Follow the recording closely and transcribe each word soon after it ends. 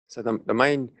So the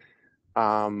main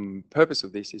purpose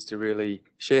of this is to really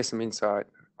share some insight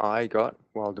I got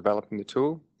while developing the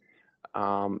tool,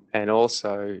 and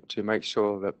also to make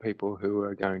sure that people who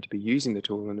are going to be using the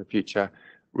tool in the future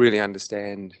really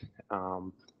understand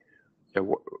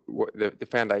what the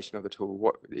foundation of the tool,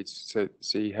 what it's,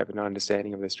 so you have an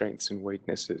understanding of the strengths and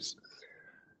weaknesses.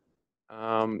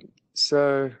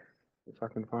 So if I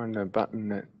can find a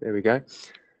button, there we go.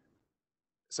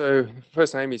 So the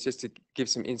first aim is just to give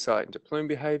some insight into plume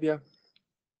behavior.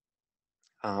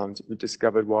 We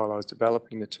discovered while I was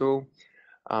developing the tool,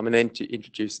 and then to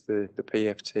introduce the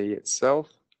PFT itself,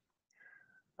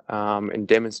 and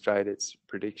demonstrate its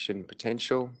prediction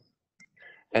potential.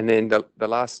 And then the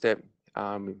last step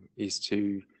is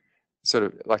to sort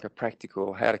of like a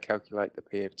practical how to calculate the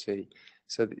PFT.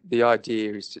 So the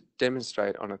idea is to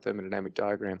demonstrate on a thermodynamic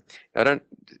diagram. Now, I don't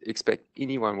expect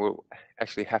anyone will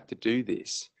actually have to do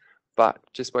this, but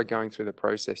just by going through the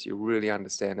process, you really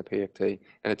understand the PFT.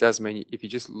 And it does mean if you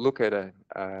just look at a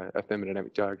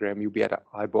thermodynamic diagram, you'll be able to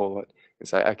eyeball it and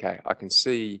say, okay, I can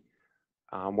see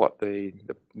what the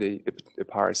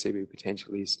PyroCb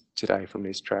potential is today from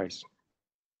this trace.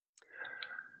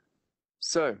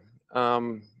 So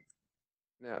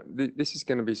now this is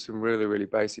going to be some really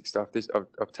basic stuff.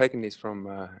 I've taken this from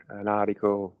an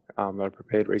article that I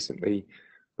prepared recently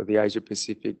for the Asia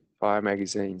Pacific Fire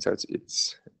magazine. So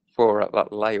it's for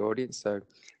a lay audience. So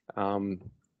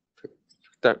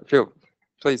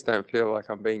please don't feel like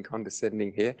I'm being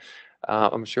condescending here.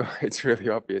 I'm sure it's really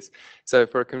obvious. So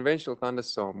for a conventional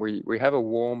thunderstorm, we have a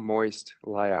warm, moist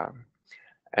layer,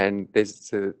 and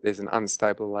there's an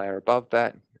unstable layer above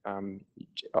that,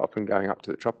 often going up to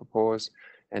the tropopause,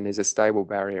 and there's a stable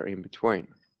barrier in between.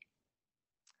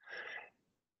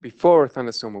 Before a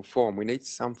thunderstorm will form, we need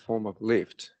some form of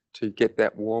lift to get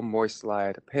that warm, moist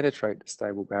layer to penetrate the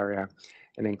stable barrier,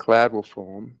 and then cloud will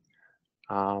form,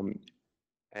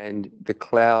 and the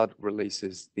cloud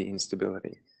releases the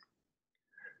instability.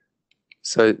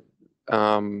 So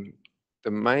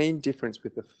the main difference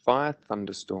with the fire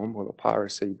thunderstorm, or the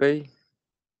PyroCb,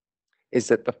 is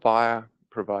that the fire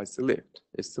provides the lift.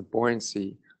 It's the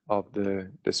buoyancy of the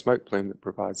smoke plume that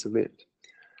provides the lift.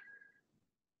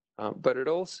 But it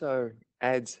also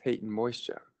adds heat and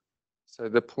moisture. So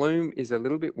the plume is a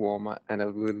little bit warmer and a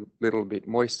little bit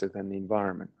moister than the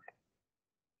environment.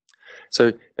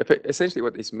 So essentially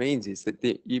what this means is that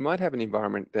you might have an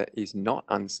environment that is not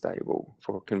unstable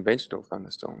for conventional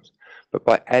thunderstorms, but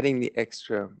by adding the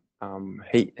extra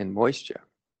heat and moisture,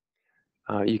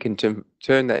 you can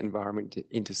turn that environment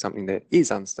into something that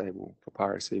is unstable for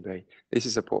PyroCb. This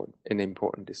is an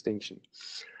important distinction.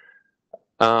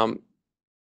 And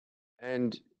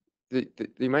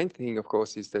the main thing, of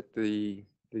course, is that the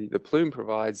plume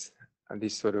provides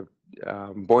this sort of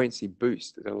buoyancy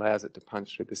boost that allows it to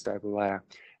punch through the stable layer.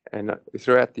 And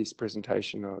throughout this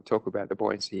presentation, I'll talk about the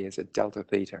buoyancy as a delta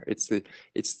theta.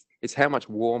 It's how much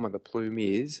warmer the plume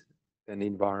is than the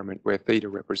environment, where theta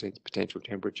represents potential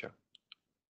temperature.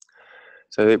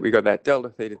 So we got that delta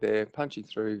theta there punching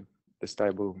through the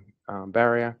stable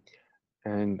barrier,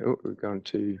 and we're going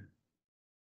to,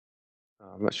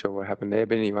 I'm not sure what happened there,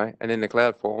 but anyway, and then the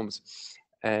cloud forms,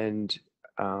 and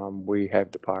we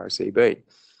have the PyroCb.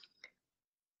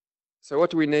 So what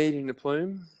do we need in the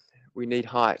plume? We need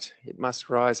height. It must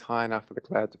rise high enough for the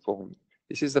cloud to form.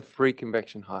 This is the free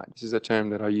convection height. This is a term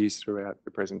that I use throughout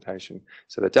the presentation.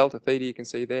 So the delta theta you can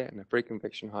see there, and the free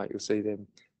convection height, you'll see them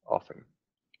often.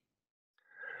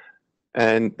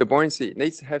 And the buoyancy, it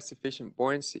needs to have sufficient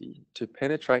buoyancy to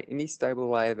penetrate any stable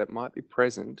layer that might be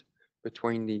present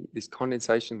between this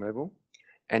condensation level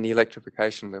and the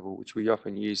electrification level, which we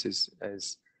often use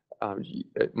as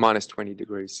minus 20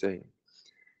 degrees C.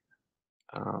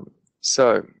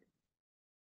 So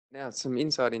now some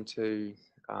insight into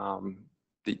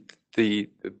the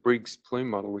Briggs plume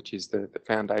model, which is the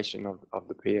foundation of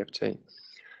the PFT.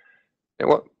 Now,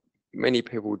 what many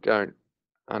people don't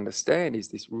understand is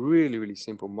this really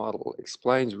simple model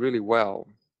explains really well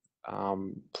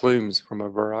plumes from a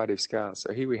variety of scales.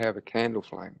 So here we have a candle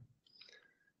flame,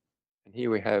 and here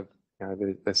we have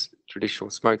this traditional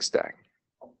smokestack,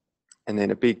 and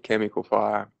then a big chemical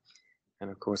fire, and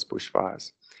of course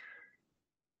bushfires.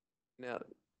 Now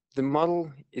the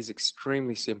model is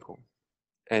extremely simple,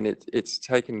 and it's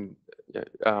taken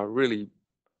really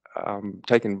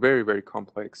taken very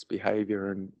complex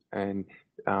behavior and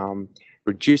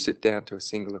reduce it down to a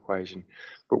single equation.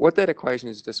 But what that equation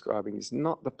is describing is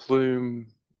not the plume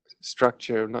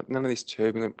structure, none of these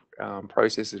turbulent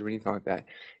processes or anything like that.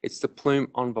 It's the plume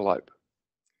envelope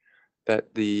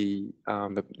that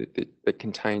that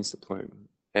contains the plume.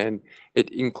 And it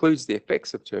includes the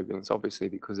effects of turbulence, obviously,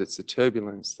 because it's the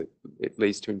turbulence that it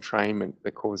leads to entrainment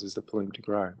that causes the plume to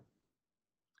grow.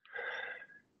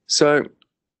 So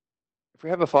if we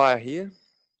have a fire here,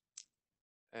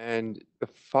 and the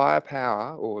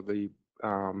firepower, or the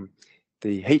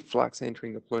heat flux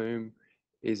entering the plume,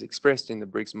 is expressed in the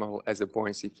Briggs model as a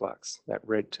buoyancy flux. That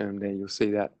red term there, you'll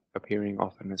see that appearing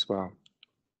often as well.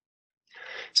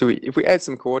 So if we add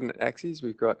some coordinate axes,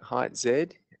 we've got height z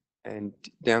and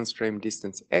downstream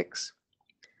distance x.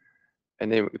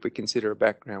 And then if we consider a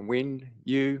background wind,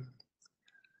 u,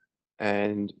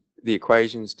 and the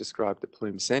equations describe the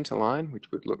plume center line,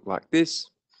 which would look like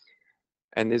this.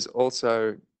 And there's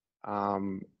also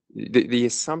the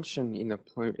assumption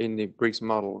in the Briggs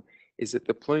model is that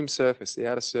the plume surface, the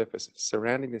outer surface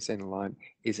surrounding the center line,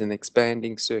 is an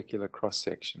expanding circular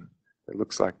cross-section. It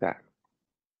looks like that.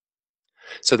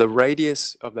 So the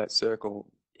radius of that circle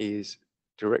is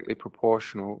directly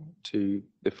proportional to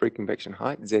the free convection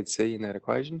height, ZC, in that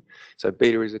equation. So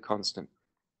beta is a constant.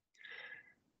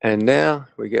 And now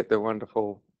we get the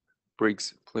wonderful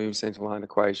Briggs plume centerline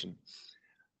equation.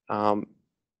 Now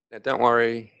don't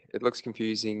worry, it looks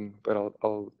confusing, but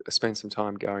I'll spend some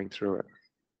time going through it.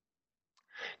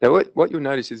 Now what you'll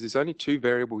notice is there's only two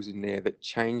variables in there that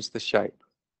change the shape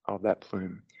of that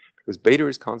plume, because beta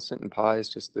is constant and pi is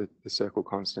just the circle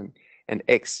constant, and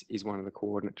x is one of the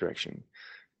coordinate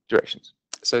directions.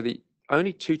 So the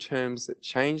only two terms that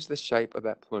change the shape of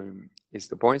that plume is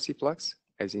the buoyancy flux,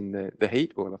 as in the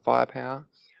heat or the firepower,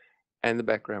 and the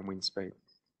background wind speed.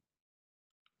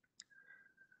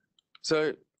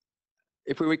 So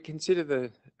if we would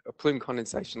consider a plume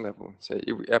condensation level, so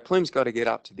our plume's got to get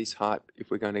up to this height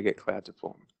if we're going to get cloud to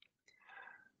form.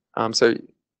 So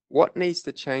what needs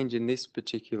to change in this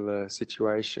particular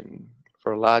situation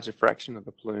for a larger fraction of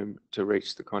the plume to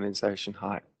reach the condensation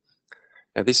height?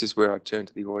 Now this is where I turn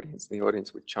to the audience. The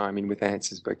audience would chime in with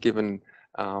answers, but given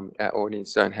our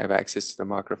audience don't have access to the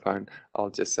microphone,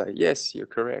 I'll just say, yes, you're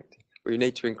correct. We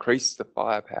need to increase the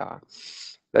firepower.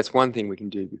 That's one thing we can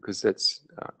do, because that's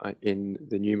in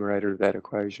the numerator of that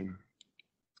equation.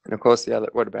 And of course,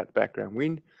 what about the background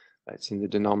wind? That's in the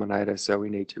denominator, so we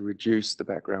need to reduce the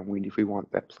background wind if we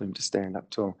want that plume to stand up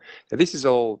tall. Now this is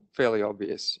all fairly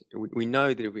obvious. We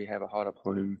know that if we have a hotter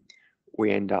plume,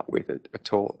 we end up with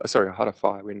a hotter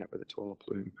fire, we end up with a taller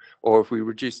plume. Or if we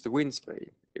reduce the wind speed,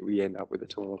 we end up with a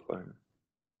taller plume.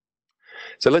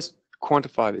 So let's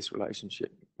quantify this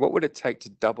relationship. What would it take to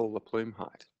double the plume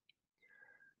height?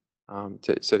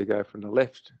 To go from the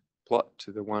left plot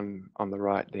to the one on the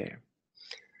right there.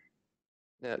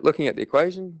 Now, looking at the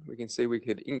equation, we can see we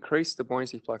could increase the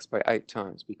buoyancy flux by 8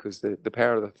 times, because the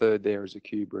power of the third there is a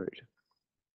cube root.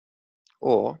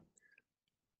 Or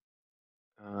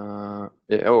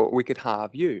we could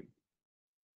halve u.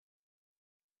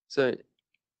 So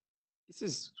this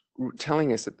is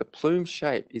telling us that the plume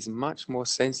shape is much more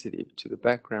sensitive to the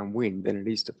background wind than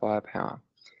it is to firepower.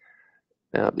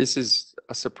 Now, this is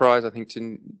a surprise, I think,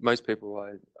 to most people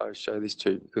I show this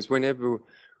to, because whenever,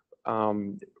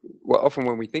 often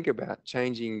when we think about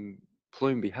changing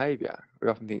plume behavior, we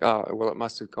often think, oh, well, it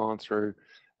must have gone through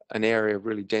an area of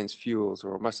really dense fuels,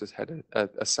 or it must have had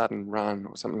a sudden run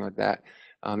or something like that.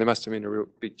 There must have been a real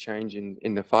big change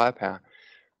in the firepower.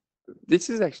 This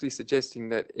is actually suggesting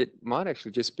that it might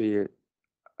actually just be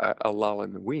a lull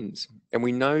in the winds. And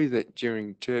we know that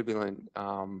during turbulent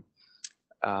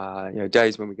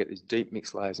days when we get these deep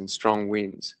mixed layers and strong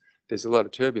winds, there's a lot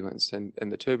of turbulence, and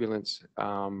the turbulence,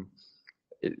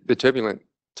 the turbulent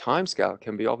timescale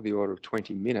can be of the order of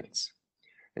 20 minutes.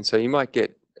 And so you might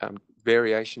get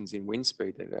variations in wind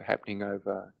speed that are happening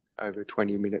over a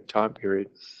 20-minute time period,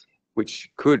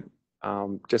 which could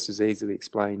just as easily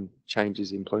explain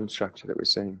changes in plume structure that we're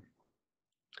seeing.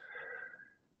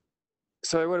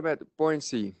 So what about the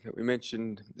buoyancy that we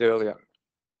mentioned earlier?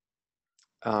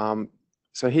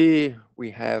 So here we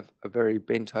have a very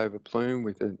bent over plume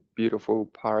with a beautiful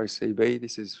PyroCb.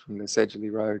 This is from the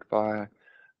Sedgley Road fire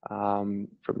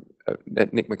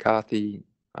that Nick McCarthy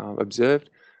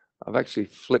observed. I've actually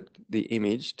flipped the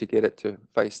image to get it to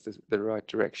face the right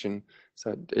direction,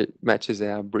 so it matches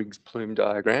our Briggs plume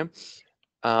diagram.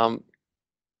 And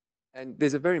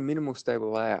there's a very minimal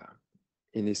stable layer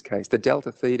in this case. The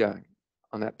delta theta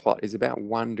on that plot is about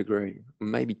 1 degree,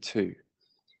 maybe 2.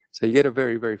 So you get a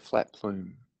very, very flat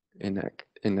plume in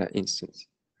that instance.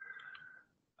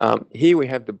 Here we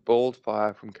have the bald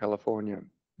fire from California.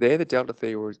 There the delta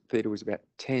theta was about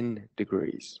 10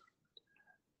 degrees.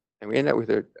 And we end up with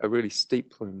a really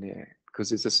steep plume there, because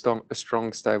there's a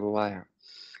strong stable layer.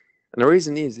 And the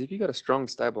reason is, if you've got a strong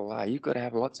stable layer, you've got to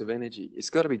have lots of energy. It's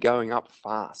got to be going up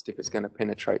fast if it's going to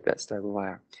penetrate that stable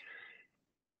layer.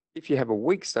 If you have a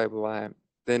weak stable layer,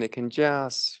 then it can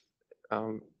just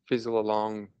fizzle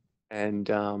along and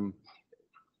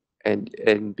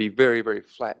be very, very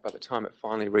flat by the time it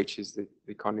finally reaches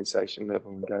the condensation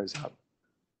level and goes up.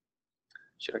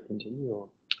 Should I continue or?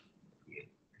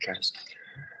 Okay.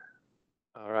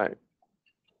 All right.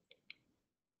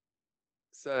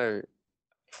 So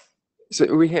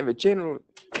we have a general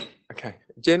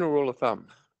rule of thumb.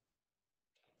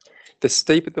 The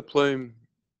steeper the plume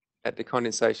at the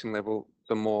condensation level,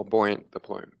 the more buoyant the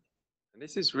plume. And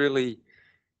this is really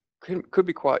could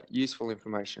be quite useful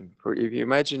information. If you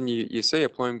imagine you see a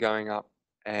plume going up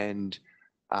and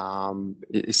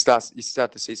you start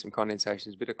to see some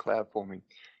condensation, a bit of cloud forming.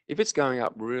 If it's going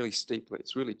up really steeply,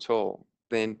 it's really tall,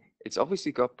 then it's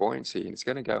obviously got buoyancy and it's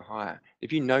going to go higher.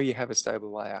 If you know you have a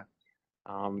stable layer,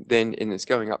 then and it's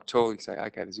going up tall, you say,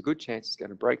 okay, there's a good chance it's going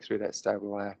to break through that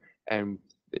stable layer and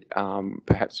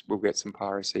perhaps we'll get some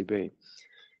PyroCb.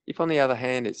 If on the other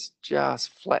hand, it's just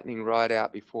flattening right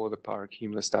out before the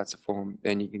pyrocumulus starts to form,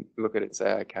 then you can look at it and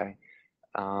say, okay,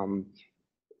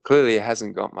 clearly it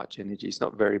hasn't got much energy, it's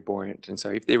not very buoyant, and so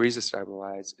if there is a stable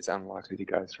layer, it's unlikely to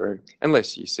go through,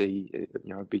 unless you see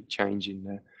a big change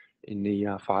in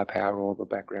the firepower or the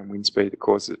background wind speed that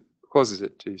causes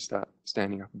it to start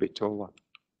standing up a bit taller.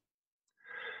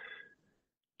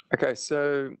 Okay,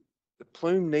 so the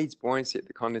plume needs buoyancy at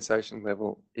the condensation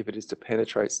level if it is to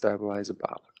penetrate stable layers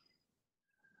above.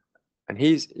 And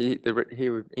here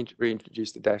we've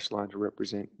reintroduced the dashed line to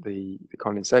represent the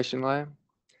condensation layer.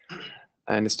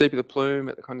 And the steeper the plume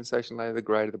at the condensation layer, the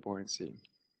greater the buoyancy.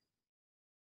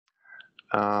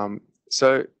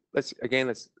 So let's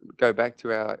go back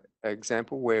to our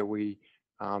example where we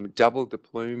doubled the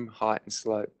plume height and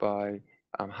slope by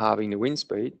halving the wind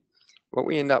speed. What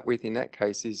we end up with in that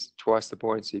case is twice the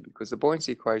buoyancy, because the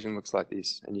buoyancy equation looks like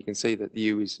this, and you can see that the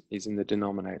U is in the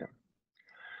denominator.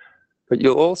 But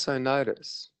you'll also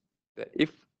notice that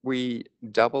if we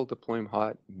double the plume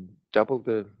height, double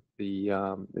the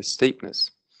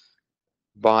steepness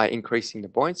by increasing the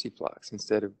buoyancy flux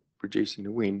instead of reducing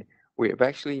the wind, we have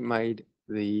actually made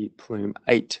the plume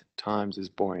 8 times as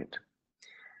buoyant.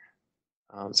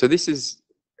 So this is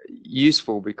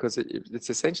useful because it's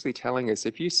essentially telling us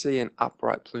if you see an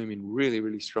upright plume in really,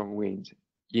 really strong winds,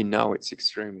 you know it's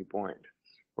extremely buoyant.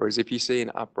 Whereas if you see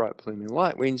an upright plume in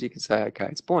light winds, you can say, okay,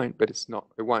 it's buoyant, but it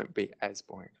won't be as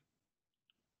buoyant.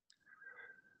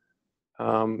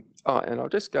 And I'll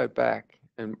just go back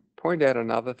and point out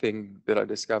another thing that I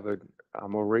discovered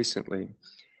more recently,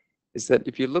 is that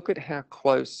if you look at how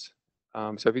close,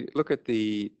 so if you look at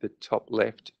the top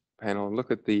left panel and look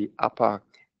at the upper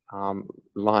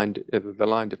line, the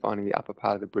line defining the upper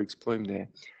part of the Briggs plume there,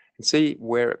 and see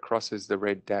where it crosses the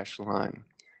red dashed line,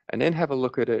 and then have a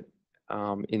look at it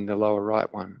in the lower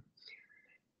right one.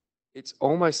 It's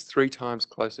almost 3 times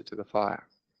closer to the fire.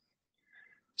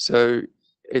 So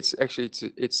it's actually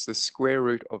it's the square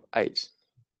root of 8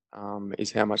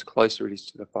 is how much closer it is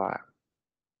to the fire,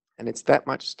 and it's that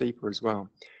much steeper as well.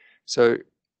 So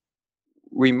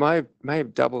we may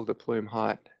have doubled the plume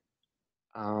height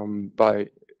by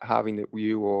halving the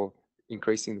U or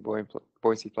increasing the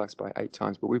buoyancy flux by 8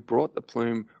 times, but we've brought the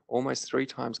plume almost 3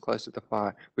 times closer to the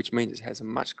fire, which means it has a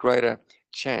much greater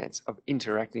chance of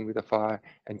interacting with the fire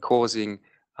and causing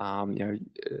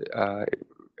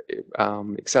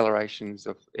accelerations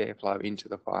of airflow into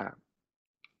the fire.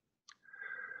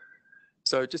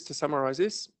 So just to summarize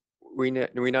this, we know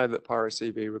that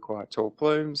PyroCb require tall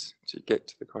plumes to get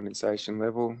to the condensation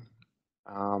level.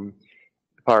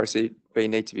 PyroCb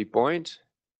need to be buoyant,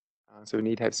 so we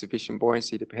need to have sufficient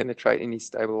buoyancy to penetrate any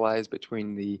stable layers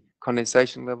between the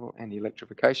condensation level and the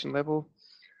electrification level.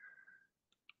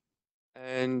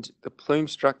 And the plume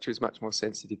structure is much more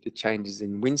sensitive to changes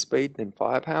in wind speed than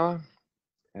firepower.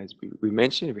 As we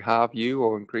mentioned, if you halve U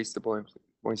or increase the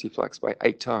buoyancy flux by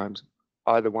 8 times,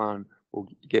 either one will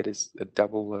get us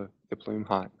double the plume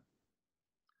height.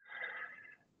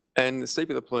 And the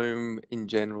steeper the plume in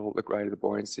general, the greater the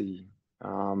buoyancy.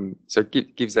 So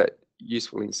it gives that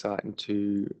useful insight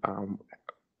into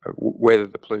whether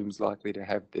the plume's likely to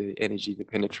have the energy to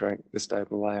penetrate the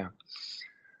stable layer.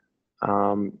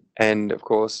 And of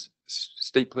course,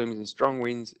 steep plumes and strong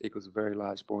winds equals a very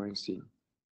large buoyancy.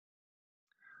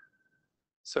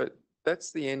 So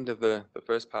that's the end of the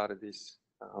first part of this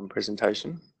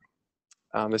presentation.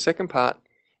 The second part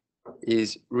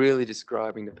is really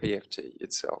describing the PFT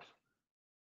itself.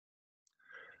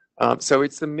 So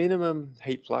it's the minimum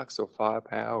heat flux or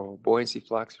firepower or buoyancy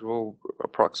flux. They're all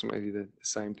approximately the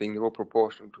same thing. They're all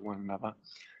proportional to one another.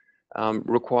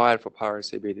 required for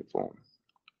PyroCb to form.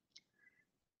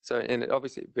 So, and it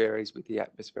obviously varies with the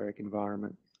atmospheric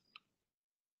environment.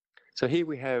 So here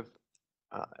we have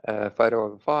a photo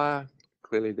of a fire.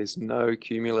 Clearly there's no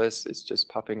cumulus, it's just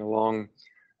puffing along.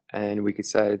 And we could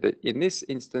say that in this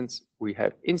instance, we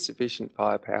have insufficient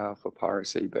firepower for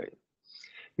PyroCb.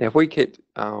 Now, if we keep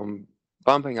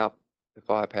bumping up the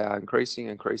firepower, increasing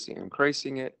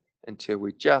it until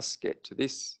we just get to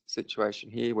this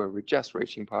situation here where we're just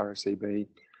reaching PyroCb,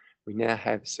 we now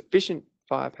have sufficient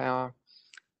firepower.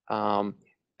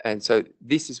 And so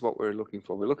this is what we're looking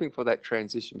for. We're looking for that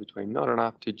transition between not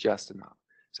enough to just enough.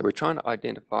 So we're trying to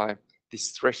identify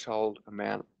this threshold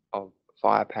amount of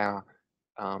firepower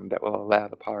that will allow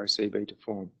the PyroCb to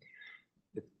form.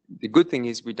 The good thing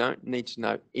is we don't need to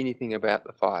know anything about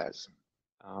the fires.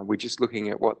 We're just looking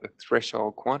at what the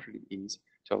threshold quantity is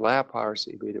to allow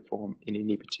PyroCb to form in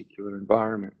any particular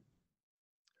environment.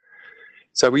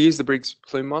 So we use the Briggs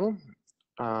plume model.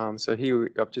 So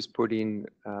here I've just put in,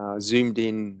 zoomed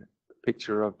in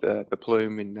picture of the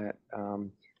plume in that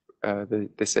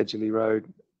the Sedgley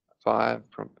Road fire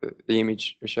from the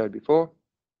image I showed before.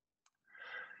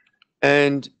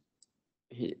 And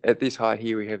at this height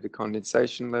here, we have the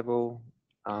condensation level.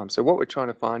 So what we're trying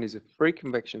to find is a free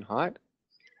convection height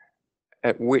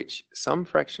at which some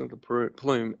fraction of the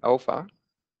plume alpha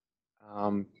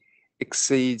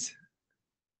exceeds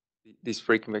this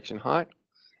free convection height.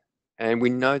 And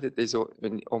we know that there's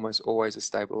almost always a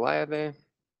stable layer there.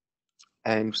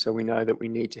 And so we know that we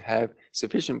need to have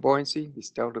sufficient buoyancy, this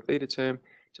delta theta term,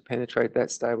 to penetrate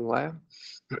that stable layer.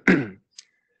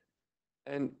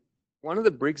 And one of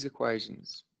the Briggs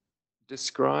equations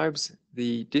describes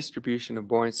the distribution of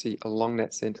buoyancy along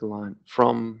that center line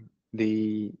from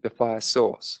the fire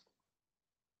source.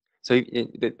 So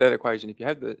that equation, if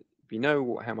you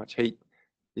know how much heat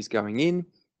is going in,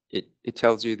 it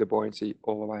tells you the buoyancy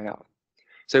all the way out.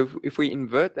 So if we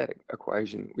invert that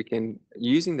equation, we can,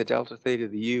 using the delta theta,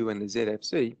 the U, and the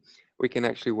ZFC, we can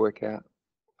actually work out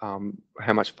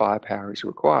how much firepower is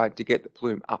required to get the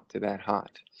plume up to that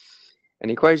height. And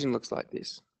the equation looks like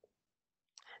this.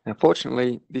 Now,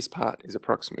 fortunately, this part is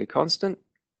approximately constant,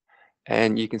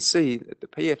 and you can see that the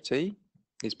PFT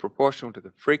is proportional to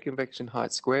the free convection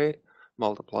height squared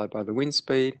multiplied by the wind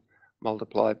speed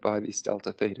multiplied by this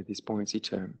delta theta, this buoyancy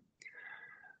term.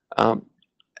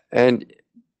 And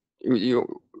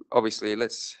obviously,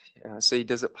 let's see,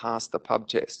 does it pass the pub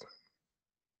test?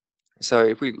 So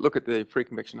if we look at the free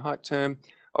convection height term,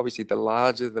 obviously the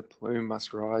larger the plume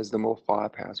must rise, the more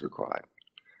firepower is required.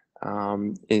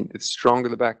 The stronger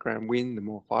the background wind, the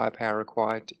more firepower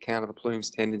required to counter the plume's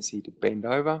tendency to bend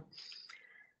over.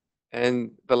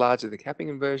 And the larger the capping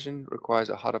inversion requires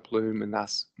a hotter plume and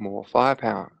thus more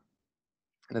firepower.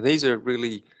 Now these are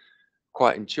really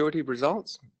quite intuitive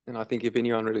results. And I think if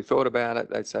anyone really thought about it,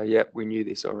 they'd say, yep, we knew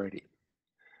this already.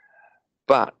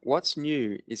 But what's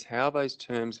new is how those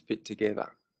terms fit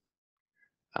together.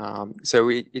 So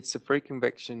it's the free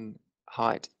convection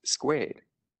height squared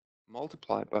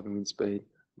multiplied by the wind speed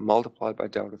multiplied by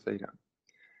delta theta.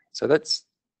 So that's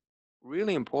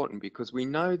really important because we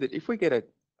know that if we get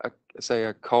say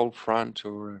a cold front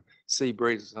or a sea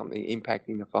breeze or something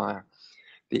impacting the fire,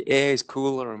 the air is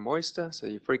cooler and moister, so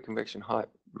your free convection height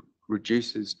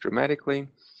reduces dramatically.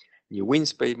 Your wind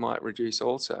speed might reduce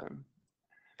also.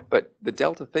 But the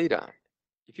delta theta,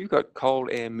 if you've got cold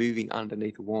air moving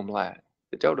underneath a warm layer,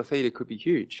 the delta theta could be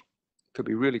huge, could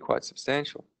be really quite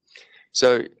substantial.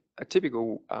 So a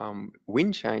typical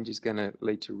wind change is going to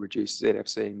lead to reduced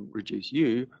ZFC and reduce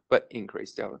U, but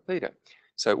increased delta theta.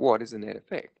 So what is the net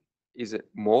effect? Is it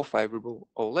more favorable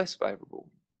or less favorable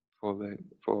for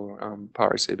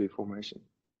PyroCb formation?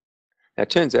 Now it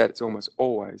turns out it's almost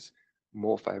always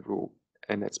more favorable,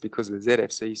 and that's because the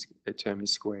ZFC term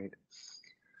is squared.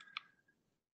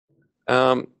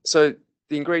 So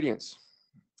the ingredients,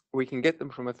 we can get them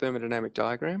from a thermodynamic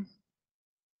diagram,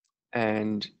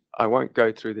 and I won't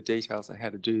go through the details on how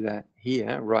to do that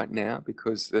here right now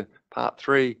because the part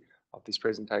 3 of this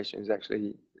presentation is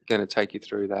actually going to take you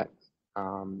through that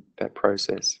that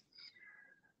process.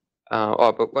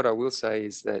 But what I will say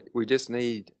is that we just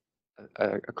need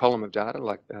a column of data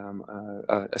like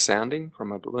a sounding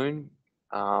from a balloon,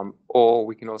 or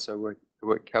we can also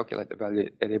calculate the value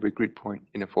at every grid point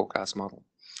in a forecast model.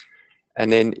 And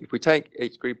then if we take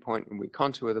each grid point and we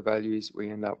contour the values,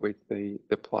 we end up with the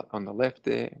plot on the left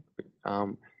there,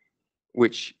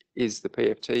 which is the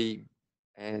PFT,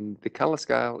 and the color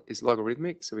scale is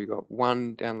logarithmic. So we've got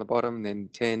 1 down the bottom, then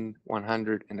 10,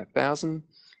 100, and 1,000,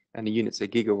 and the units are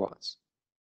gigawatts.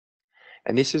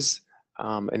 And this is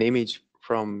an image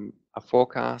from a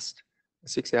forecast a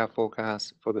 6-hour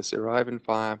forecast for the Sir Ivan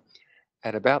fire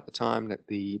at about the time that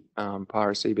the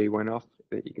PyroCb went off,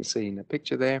 that you can see in the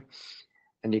picture there.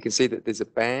 And you can see that there's a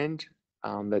band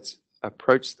that's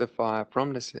approached the fire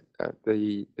from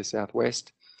the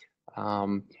southwest.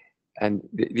 And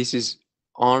this is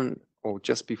on or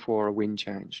just before a wind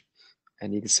change.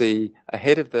 And you can see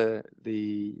ahead of the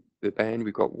band,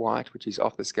 we've got white, which is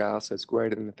off the scale, so it's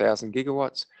greater than 1,000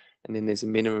 gigawatts. And then there's a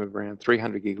minimum of around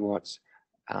 300 gigawatts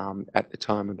at the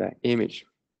time of that image.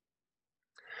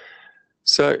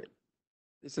 So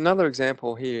there's another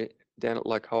example here down at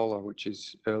Locola, which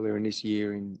is earlier in this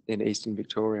year in eastern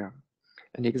Victoria.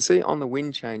 And you can see on the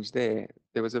wind change there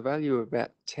was a value of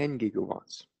about 10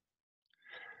 gigawatts.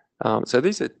 So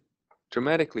these are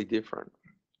dramatically different.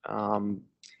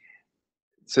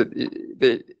 So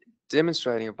they're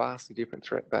demonstrating a vastly different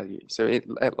threat value. So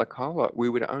at Locola, we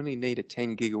would only need a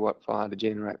 10 gigawatt fire to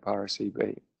generate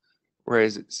PyroCb,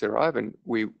 whereas at Sir Ivan,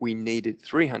 we needed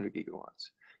 300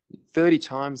 gigawatts, 30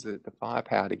 times the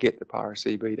firepower to get the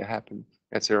PyroCb to happen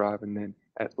at Sir Ivan than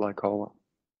at Locola,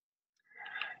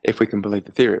 if we can believe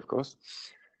the theory, of course.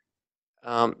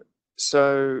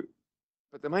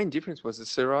 But the main difference was that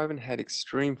Sir Ivan had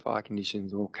extreme fire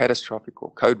conditions, or catastrophic,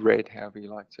 or code red, however you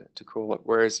like to call it,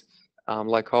 whereas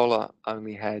Locola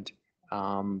only had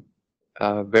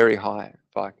very high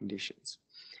fire conditions.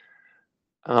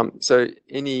 So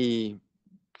any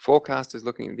forecasters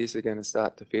looking at this are going to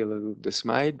start to feel a little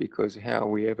dismayed, because how are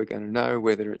we ever going to know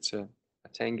whether it's a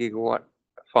 10 gigawatt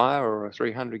fire or a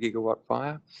 300 gigawatt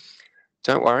fire?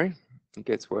 Don't worry, it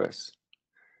gets worse.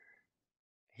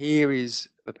 Here is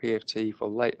the PFT for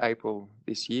late April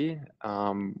this year.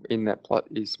 In that plot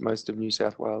is most of New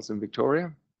South Wales and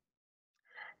Victoria.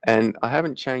 And I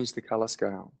haven't changed the color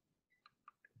scale.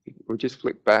 We'll just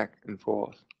flick back and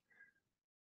forth.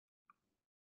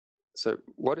 So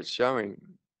what it's showing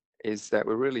is that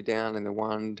we're really down in the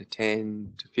 1 to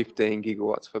 10 to 15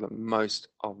 gigawatts for the most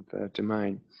of the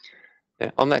domain.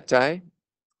 Now, on that day,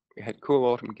 we had cool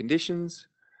autumn conditions.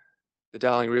 The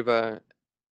Darling River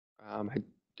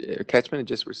catchment had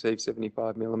just received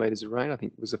 75 millimeters of rain. I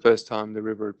think it was the first time the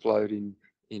river had flowed in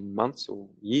months or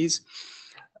years.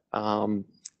 And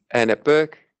at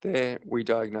Burke, there we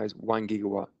diagnosed 1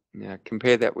 gigawatt. Now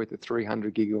compare that with the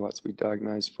 300 gigawatts we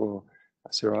diagnosed for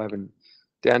Sir Ivan.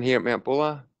 Down here at Mount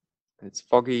Buller, it's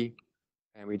foggy,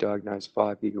 and we diagnosed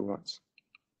 5 gigawatts.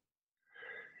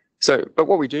 So, but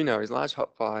what we do know is large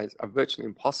hot fires are virtually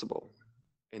impossible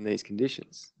in these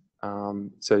conditions.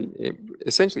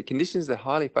 Essentially, conditions that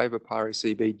highly favour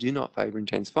PyroCb do not favour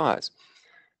intense fires.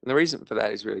 And the reason for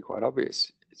that is really quite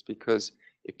obvious. It's because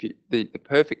the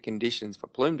perfect conditions for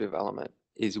plume development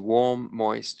is warm,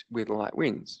 moist, with light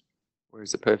winds,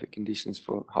 whereas the perfect conditions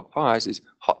for hot fires is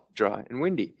hot, dry, and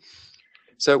windy.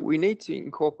 So we need to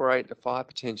incorporate the fire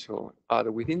potential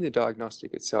either within the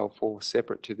diagnostic itself or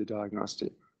separate to the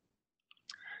diagnostic.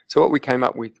 So what we came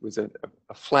up with was a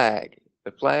flag.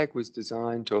 The flag was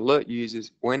designed to alert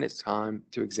users when it's time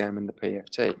to examine the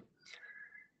PFT.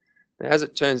 Now, as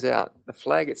it turns out, the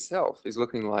flag itself is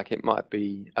looking like it might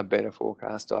be a better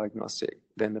forecast diagnostic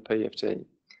than the PFT,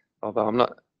 although I'm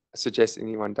not suggesting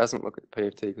anyone doesn't look at the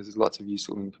PFT, because there's lots of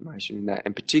useful information in that,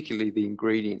 and particularly the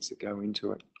ingredients that go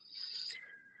into it.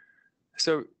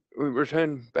 So we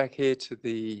return back here to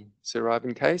the Sir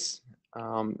Ivan case.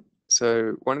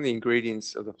 So one of the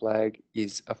ingredients of the flag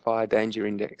is a fire danger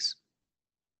index.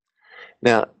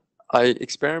 Now, I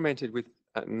experimented with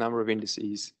a number of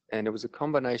indices, and it was a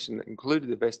combination that included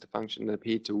the Vesta function that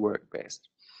appeared to work best.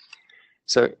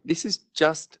 So this is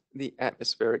just the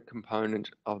atmospheric component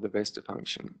of the Vesta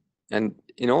function. And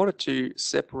in order to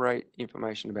separate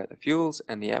information about the fuels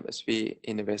and the atmosphere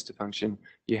in the Vesta function,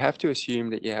 you have to assume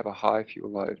that you have a high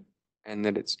fuel load and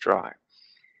that it's dry.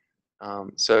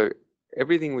 So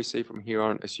everything we see from here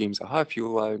on assumes a high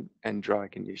fuel load and dry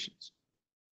conditions.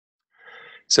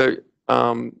 So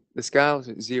the scale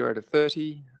is 0 to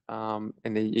 30, and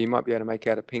then you might be able to make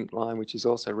out a pink line, which is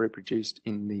also reproduced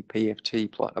in the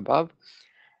PFT plot above.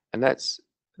 And that's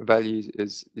value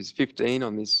is 15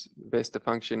 on this Vesta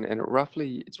function, and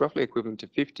it's roughly equivalent to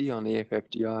 50 on the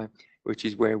FFDI, which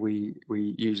is where we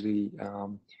usually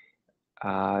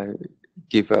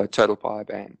give a total fire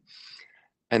ban.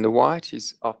 And the white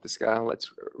is off the scale. That's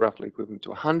roughly equivalent to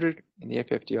 100 in the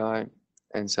FFDI,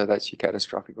 and so that's your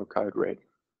catastrophic or code red.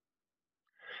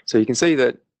 So you can see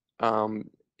that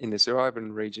in the Sir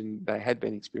Ivan region, they had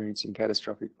been experiencing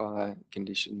catastrophic fire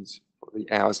conditions for the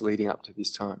hours leading up to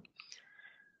this time.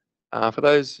 For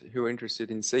those who are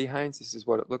interested in Sea Haines, this is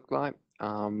what it looked like.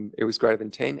 it was greater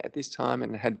than 10 at this time,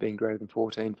 and it had been greater than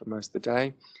 14 for most of the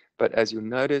day. But as you'll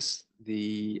notice, at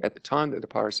the time that the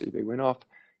PyroCb went off,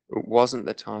 it wasn't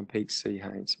the time peak C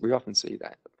haze. We often see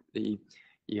that.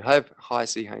 You have high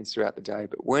C haze throughout the day,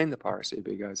 but when the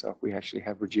PyroCb goes off, we actually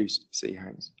have reduced C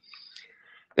haze.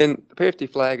 Then the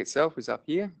PFT flag itself is up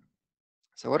here.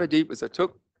 So what I did was I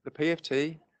took the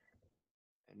PFT,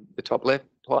 and the top left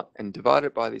plot, and divided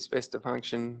it by this Vesta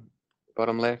function,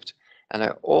 bottom left, and I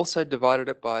also divided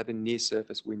it by the near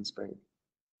surface wind speed.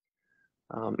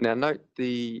 Now note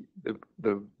the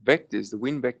vectors, the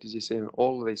wind vectors you see in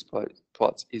all of these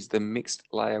plots is the mixed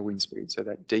layer wind speed, so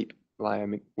that deep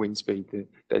layer wind speed,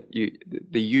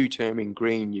 the U term in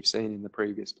green you've seen in the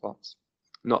previous plots,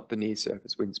 not the near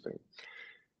surface wind speed.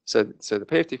 So the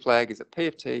PFT flag is a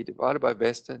PFT divided by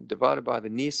Vesta, divided by the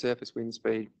near surface wind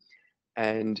speed,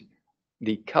 and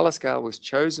the color scale was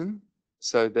chosen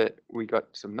so that we got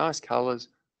some nice colors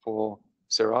for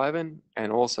Sir Ivan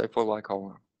and also for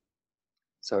Lycola.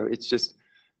 So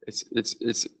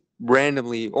it's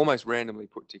randomly, almost randomly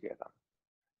put together.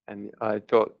 And I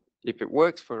thought if it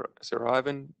works for Sir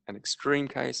Ivan, an extreme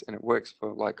case, and it works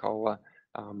for Lycola,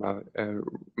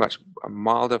 much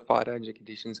milder fire danger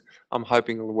conditions, I'm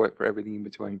hoping it will work for everything in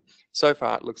between. So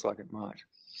far, it looks like it might.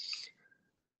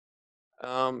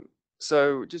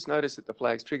 So just notice that the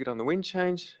flag's triggered on the wind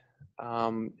change.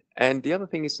 And the other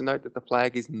thing is to note that the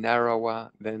flag is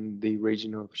narrower than the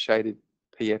region of shaded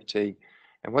PFT.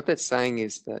 And what that's saying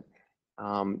is that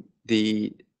although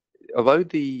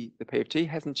the PFT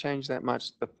hasn't changed that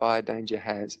much, the fire danger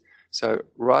has. So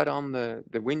right on the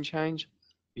wind change,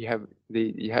 you have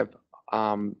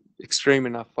extreme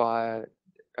enough fire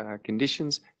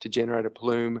conditions to generate a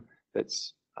plume that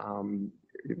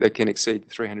can exceed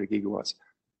 300 gigawatts.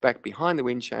 Back behind the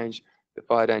wind change, the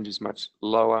fire danger is much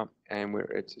lower, and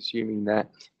it's assuming that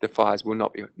the fires will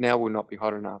not be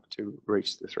hot enough to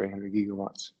reach the 300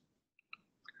 gigawatts.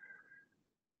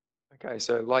 Okay,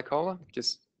 so Lycola,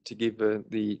 just to give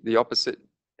the opposite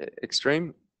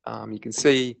extreme, you can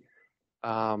see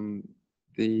the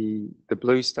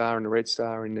blue star and the red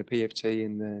star in the PFT,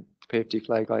 and the PFT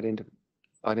flag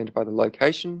identify the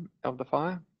location of the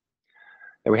fire.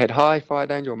 And we had high fire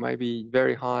danger, or maybe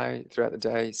very high throughout the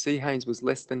day. C haze was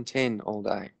less than 10 all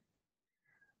day.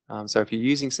 So if you're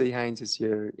using C haze as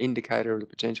your indicator of the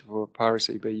potential for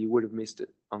PyroCb, you would have missed it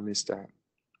on this day.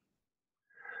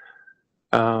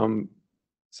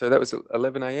 So that was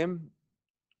 11 a.m.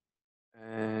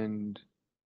 and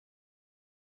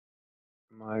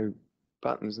my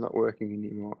button's not working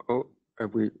anymore. Oh,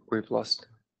 we've lost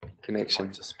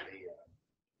connection.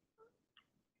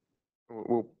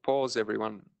 We'll pause,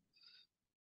 everyone.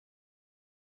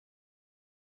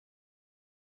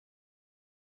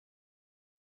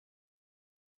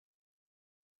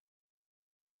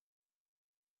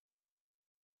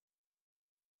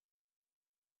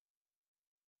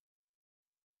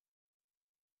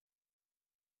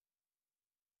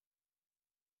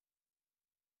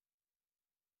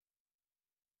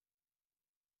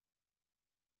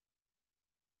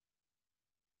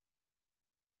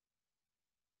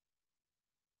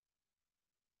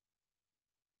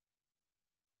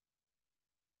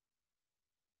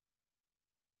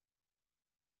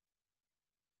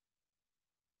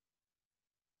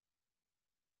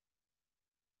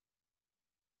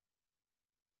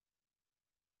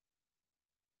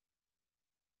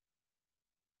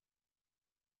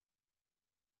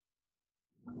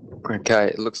 Okay,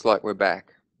 it looks like we're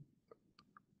back.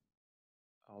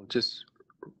 I'll just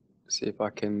see if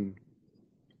I can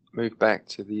move back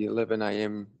to the 11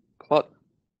 a.m. plot.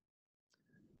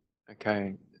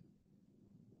 Okay,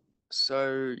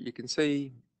 so you can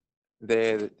see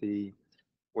there that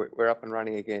we're up and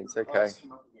running again. It's okay.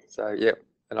 So yep,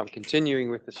 and I'm continuing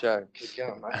with the show. Keep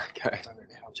going, mate. Okay.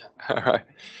 All right.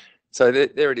 So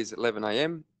there it is, 11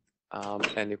 a.m.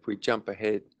 And if we jump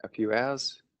ahead a few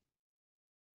hours,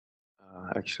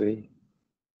 actually,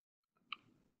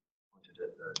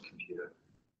 Computer.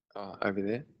 Over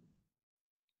there.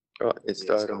 Oh, it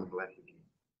started on black again.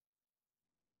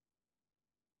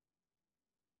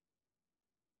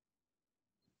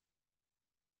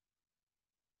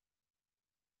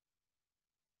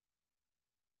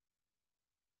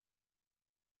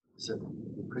 So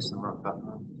you press the right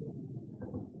button.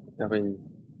 I mean,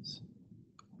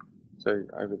 so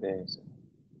over there. So.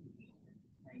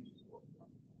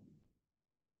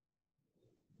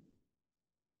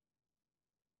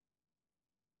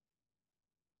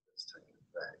 Let's take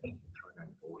it back. Try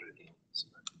going forward again.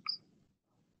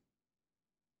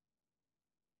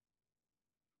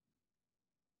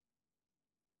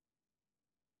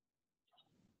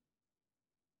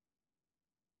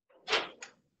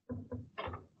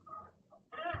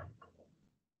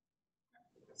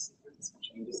 some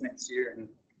changes next year and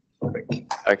quick.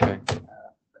 Okay.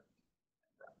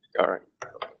 All right.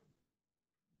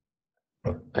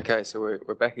 Okay, so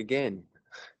we're back again.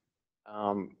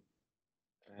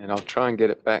 And I'll try and get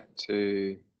it back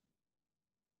to,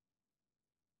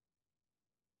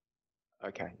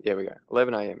 okay, there we go,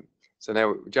 11 a.m. So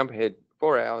now we jump ahead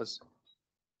 4 hours,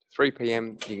 3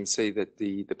 p.m. You can see that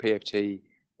the PFT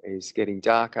is getting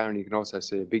darker, and you can also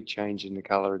see a big change in the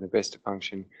color in the Vesta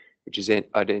function, which is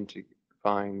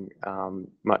identifying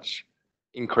much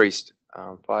increased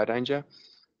fire danger.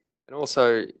 And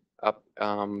also up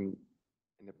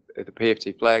at the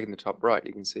PFT flag in the top right,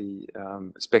 you can see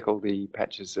speckled the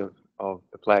patches of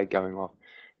the flag going off.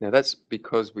 Now that's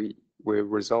because we're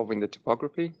resolving the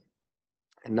topography,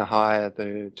 and the higher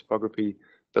the topography,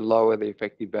 the lower the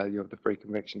effective value of the free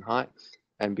convection height.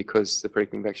 And because the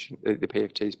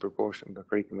PFT is proportional to the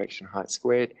free convection height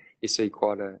squared, you see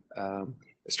quite a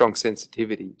strong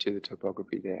sensitivity to the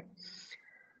topography there.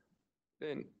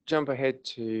 Then jump ahead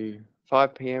to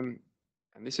 5 p.m.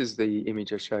 and this is the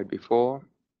image I showed before.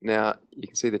 Now you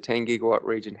can see the 10 gigawatt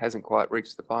region hasn't quite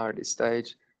reached the fire at this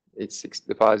stage.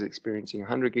 The fire is experiencing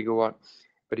 100 gigawatt.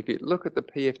 But if you look at the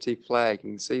PFT flag,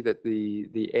 you can see that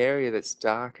the area that's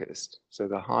darkest, so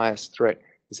the highest threat,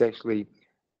 is actually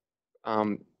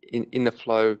in the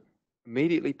flow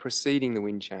immediately preceding the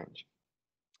wind change.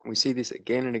 We see this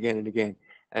again and again and again,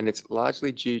 and it's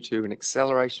largely due to an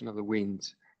acceleration of the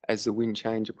winds as the wind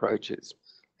change approaches,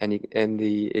 and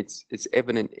it's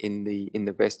evident in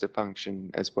the Vesta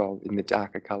function as well, in the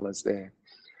darker colors there.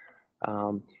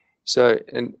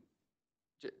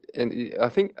 And I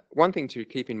think one thing to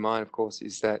keep in mind, of course,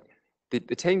 is that the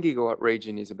 10 gigawatt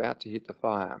region is about to hit the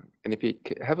fire. And if you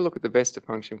have a look at the Vesta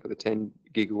function for the 10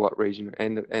 gigawatt region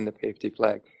and the PFT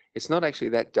flag, it's not actually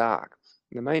that dark.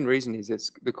 And the main reason is that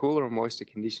the cooler and moister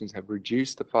conditions have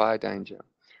reduced the fire danger.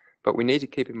 But we need to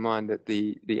keep in mind that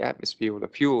the atmosphere or the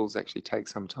fuels actually take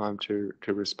some time to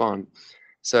respond.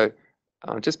 So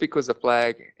just because the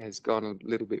flag has gone a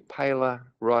little bit paler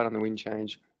right on the wind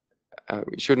change,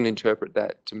 we shouldn't interpret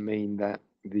that to mean that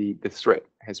the threat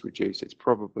has reduced. It's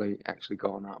probably actually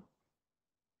gone up.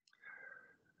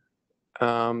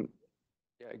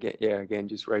 Again,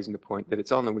 just raising the point that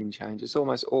it's on the wind change. It's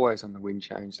almost always on the wind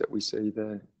change that we see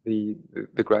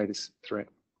the greatest threat.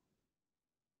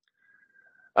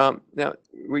 Now,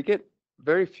 we get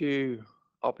very few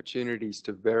opportunities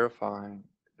to verify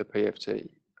the PFT.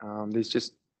 There's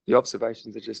just, the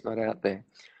observations are just not out there.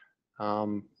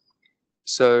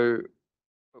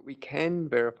 But we can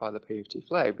verify the PFT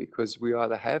flag because we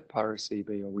either have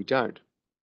PyroCb or we don't.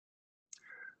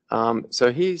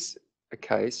 So here's a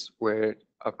case where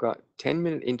I've got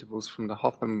 10-minute intervals from the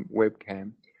Hotham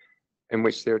webcam in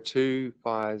which there are two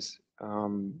fires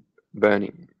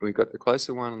burning. We've got the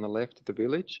closer one on the left of the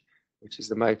village, which is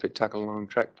the Mayford-Tuckalong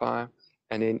track fire,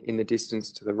 and then in the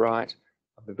distance to the right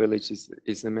of the village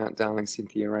is the Mount Darling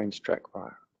Cynthia Range track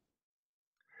fire.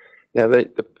 Now the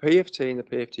PFT and the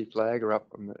PFT flag are up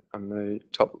on the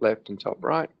top left and top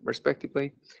right,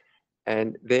 respectively,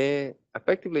 and they're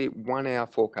effectively 1 hour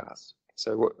forecasts.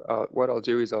 So what I'll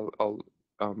do is I'll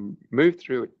move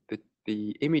through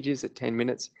the images at 10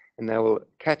 minutes, and they will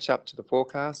catch up to the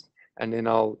forecast, and then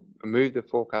I'll move the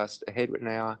forecast ahead with an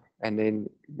hour, and then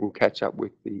we'll catch up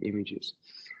with the images.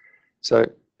 So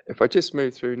if I just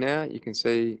move through now, you can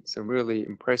see some really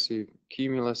impressive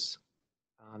cumulus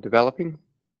developing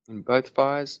in both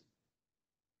fires.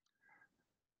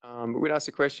 We'd ask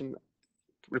the question,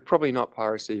 we're probably not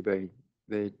PyroCb.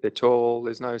 They're tall,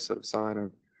 there's no sort of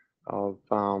sign of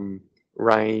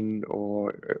rain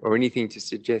or anything to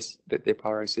suggest that they're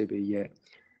PyroCb yet.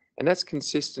 And that's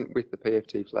consistent with the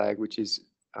PFT flag, which is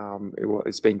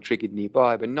it's being triggered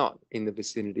nearby, but not in the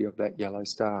vicinity of that yellow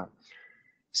star.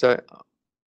 So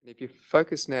if you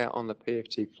focus now on the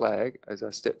PFT flag, as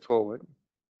I step forward,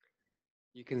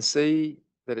 you can see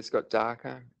that it's got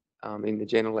darker in the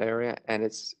general area, and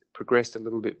it's progressed a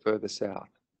little bit further south.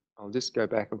 I'll just go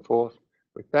back and forth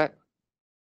with that.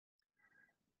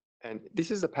 And this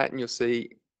is a pattern you'll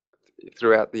see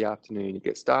throughout the afternoon. It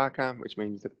gets darker, which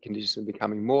means the conditions are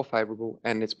becoming more favorable,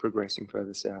 and it's progressing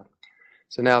further south.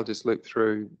 So now I'll just loop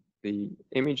through the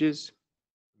images.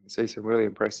 You can see some really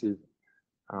impressive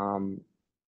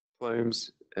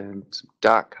plumes and some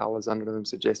dark colors under them,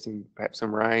 suggesting perhaps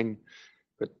some rain.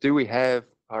 But do we have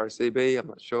PyroCb? I'm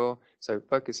not sure. So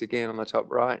focus again on the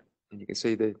top right, and you can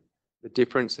see the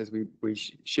difference as we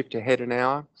shift ahead an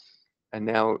hour, and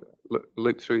now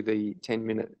loop through the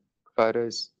 10-minute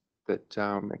photos that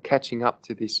are catching up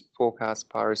to this forecast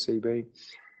PyroCb.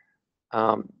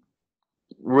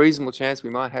 reasonable chance we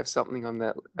might have something on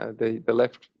that the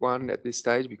left one at this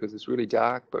stage because it's really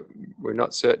dark, but we're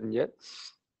not certain yet.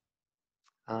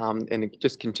 And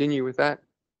just continue with that.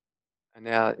 And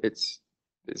now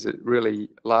there's a really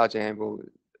large anvil,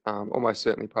 almost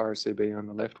certainly PyroCb on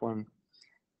the left one.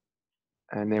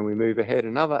 And then we move ahead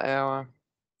another hour,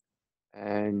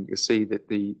 and you'll see that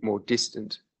the more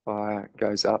distant fire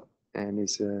goes up, and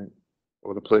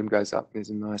or the plume goes up. There's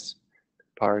a nice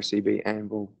PyroCb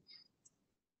anvil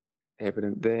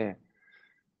evident there.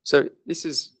 So this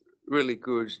is really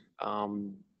good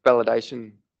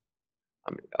validation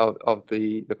of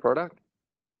the product.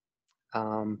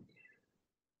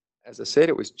 As I said,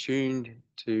 it was tuned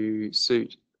to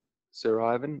suit Sir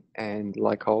Ivan and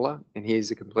Lycola, and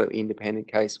here's a completely independent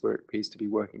case where it appears to be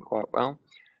working quite well.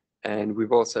 And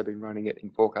we've also been running it in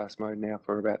forecast mode now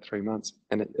for about 3 months,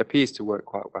 and it appears to work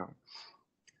quite well.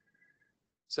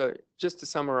 So just to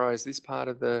summarize this part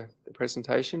of the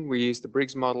presentation, we use the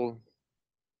Briggs model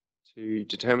to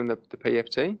determine the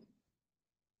PFT,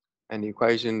 and the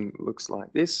equation looks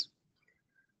like this.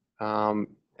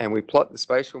 And we plot the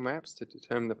spatial maps to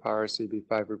determine the PyroCb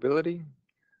favorability.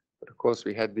 But of course,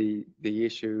 we had the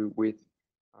issue with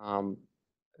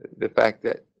the fact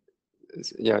that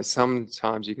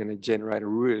sometimes you're going to generate a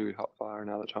really hot fire and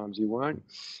other times you won't.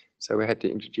 So we had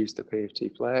to introduce the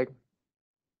PFT flag.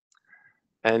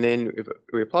 And then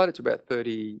we applied it to about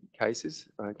 30 cases,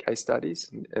 case studies,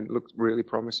 and it looked really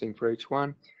promising for each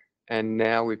one. And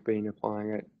now we've been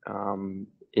applying it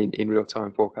in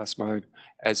real-time forecast mode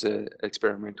as an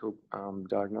experimental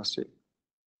diagnostic.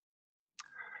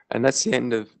 And that's the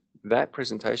end of that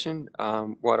presentation.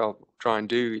 What I'll try and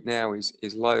do now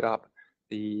is load up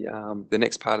the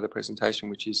next part of the presentation,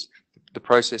 which is the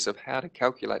process of how to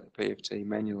calculate the PFT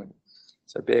manually.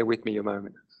 So bear with me a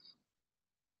moment.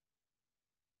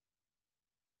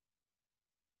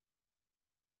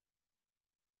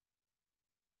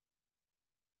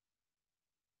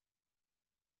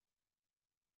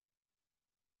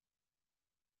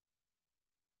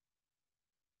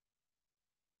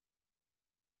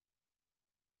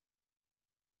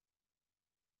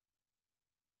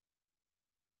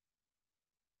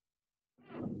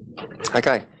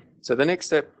 Okay, so the next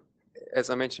step, as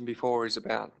I mentioned before, is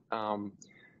about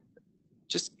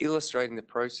just illustrating the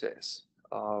process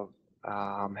of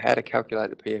how to calculate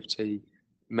the PFT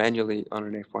manually on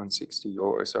an F160,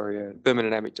 or sorry, a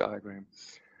thermodynamic diagram.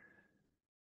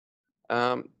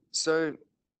 So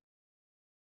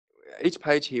each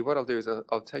page here, what I'll do is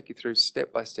I'll take you through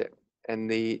step by step. And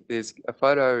there's a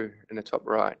photo in the top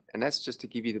right, and that's just to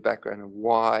give you the background of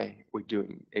why we're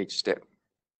doing each step.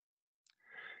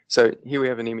 So here we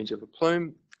have an image of a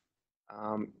plume,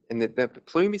 and the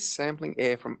plume is sampling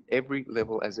air from every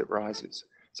level as it rises.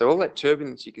 So all that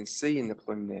turbulence you can see in the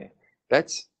plume there,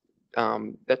 that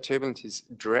turbulence is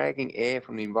dragging air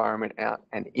from the environment out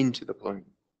and into the plume.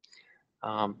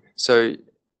 So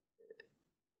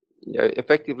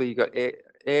effectively you've got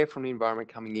air from the environment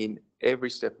coming in every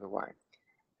step of the way,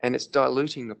 and it's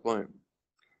diluting the plume.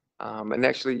 And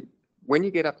actually, when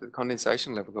you get up to the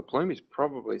condensation level, the plume is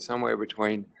probably somewhere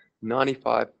between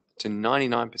 95 to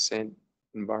 99%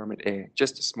 environment air,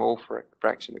 just a small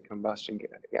fraction of combustion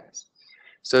gas.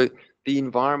 So the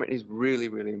environment is really,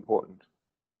 really important.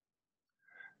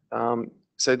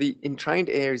 So the entrained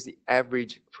air is the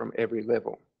average from every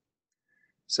level.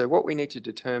 So what we need to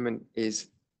determine is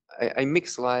a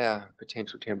mixed layer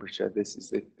potential temperature. This is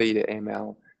the theta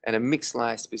ml, and a mixed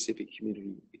layer specific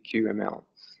humidity, the QML.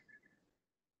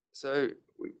 So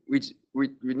we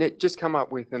just come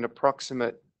up with an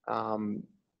approximate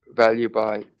value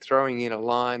by throwing in a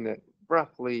line that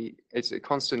roughly, it's a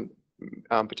constant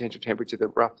potential temperature that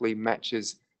roughly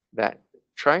matches that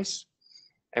trace,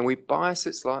 and we bias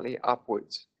it slightly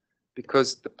upwards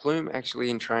because the plume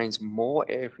actually entrains more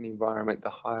air from the environment the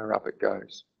higher up it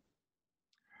goes.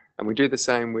 And we do the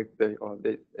same with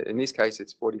in this case,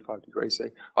 it's 45 degrees C.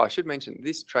 Oh, I should mention,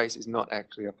 this trace is not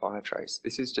actually a fire trace.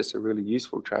 This is just a really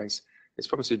useful trace. It's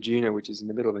from Sejuna, which is in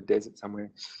the middle of a desert somewhere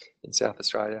in South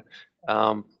Australia.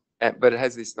 But it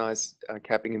has this nice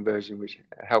capping inversion, which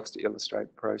helps to illustrate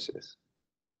the process.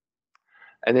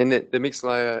 And then the mixed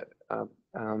layer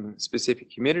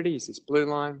specific humidity is this blue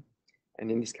line.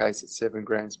 And in this case, it's 7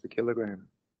 grams per kilogram.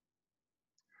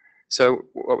 So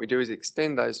what we do is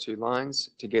extend those two lines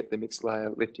to get the mixed layer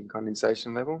lifting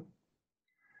condensation level.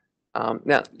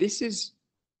 Now, this is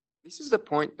the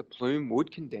point the plume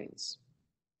would condense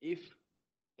if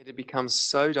it had become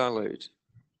so dilute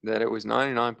that it was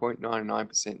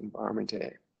 99.99% environment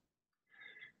air.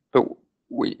 But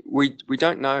we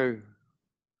don't know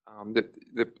that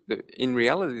in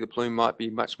reality the plume might be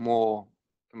much more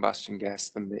combustion gas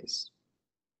than this.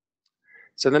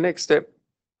 So the next step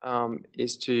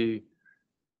is to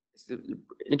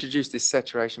introduce this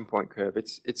saturation point curve.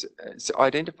 It's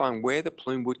identifying where the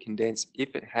plume would condense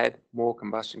if it had more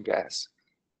combustion gas.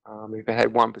 If it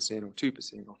had 1% or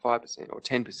 2% or 5% or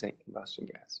 10% combustion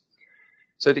gas.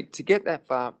 So to get that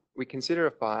far, we consider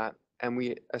a fire and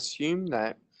we assume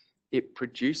that it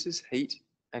produces heat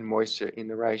and moisture in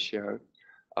the ratio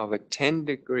of a 10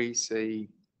 degrees C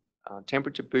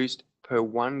temperature boost per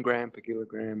 1 gram per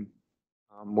kilogram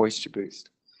moisture boost.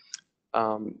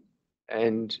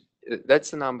 And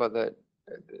that's the number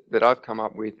that I've come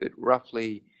up with that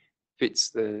roughly fits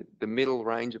the middle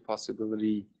range of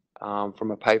possibility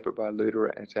from a paper by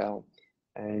Luderer et al.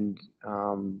 And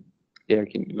yeah, you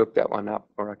can look that one up,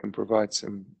 or I can provide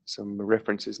some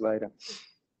references later.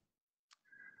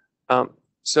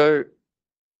 So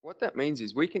what that means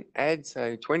is we can add,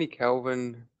 say, 20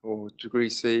 Kelvin or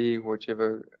degrees C,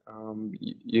 whichever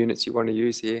units you want to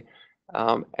use here,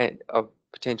 of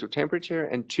potential temperature,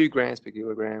 and 2 grams per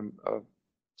kilogram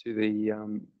to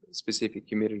the specific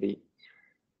humidity.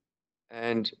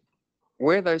 And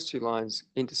where those two lines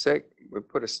intersect, we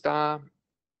put a star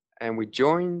and we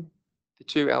join the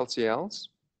two LCLs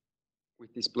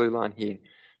with this blue line here.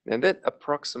 Now that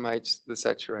approximates the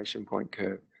saturation point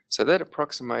curve. So that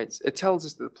approximates, it tells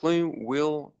us that the plume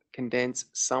will condense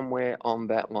somewhere on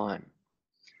that line.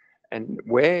 And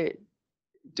where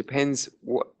depends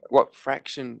what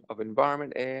fraction of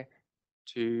environment air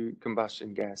to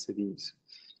combustion gas it is.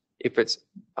 If it's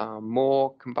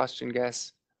more combustion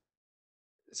gas,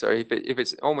 so if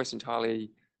it's almost entirely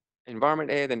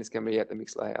environment air, then it's going to be at the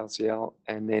mixed layer LCL.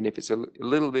 And then if it's a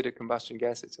little bit of combustion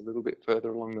gas, it's a little bit further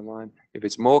along the line. If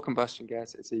it's more combustion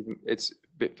gas, it's a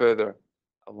bit further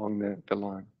along the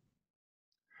line.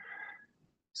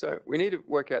 So we need to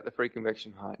work out the free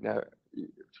convection height. Now,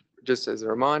 just as a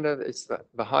reminder, it's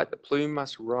the height the plume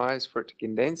must rise for it to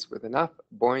condense with enough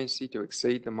buoyancy to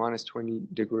exceed the minus 20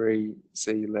 degree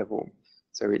C level.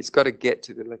 So it's got to get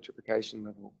to the electrification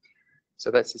level. So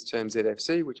that's this term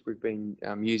ZFC, which we've been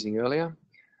using earlier.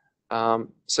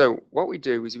 So what we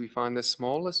do is we find the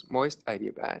smallest moist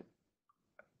adiabat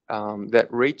that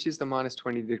reaches the minus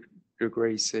 20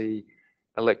 degrees C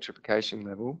electrification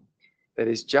level, that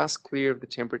is just clear of the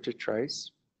temperature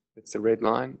trace, that's the red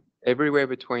line, everywhere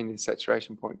between the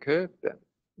saturation point curve, the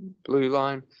blue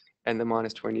line, and the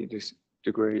minus 20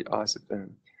 degree isotherm.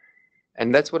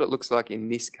 And that's what it looks like in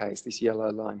this case, this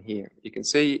yellow line here. You can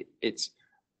see it's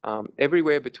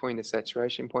everywhere between the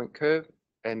saturation point curve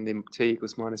and the T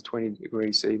equals minus 20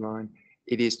 degrees C line.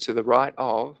 It is to the right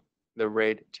of the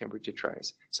red temperature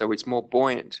trace. So it's more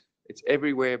buoyant. It's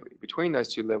everywhere between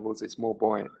those two levels, it's more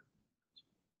buoyant.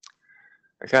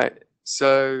 Okay,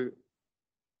 so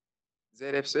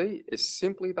ZFC is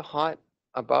simply the height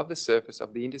above the surface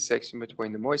of the intersection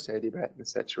between the moist adiabat and the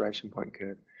saturation point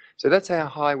curve. So that's how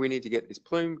high we need to get this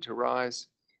plume to rise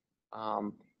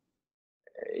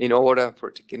in order for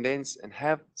it to condense and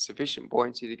have sufficient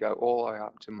buoyancy to go all the way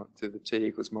up to the T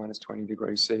equals minus 20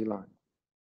 degrees C line.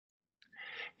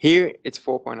 Here it's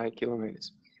 4.8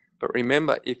 kilometers. But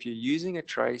remember, if you're using a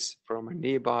trace from a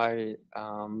nearby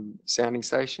sounding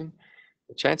station,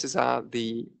 the chances are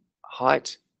the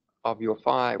height of your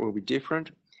fire will be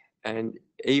different, and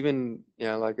even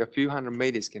like a few hundred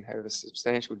meters can have a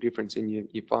substantial difference in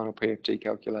your final PFT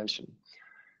calculation.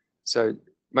 So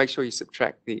make sure you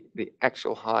subtract the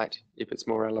actual height if it's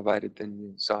more elevated than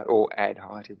your site, or add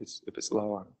height if it's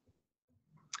lower.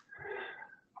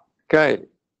 Okay,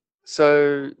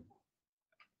 so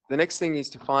the next thing is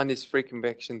to find this free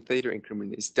convection theta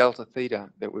increment, this delta theta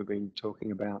that we've been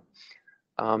talking about.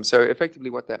 So effectively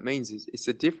what that means is it's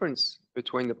the difference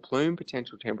between the plume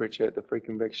potential temperature at the free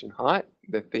convection height,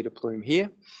 the theta plume here,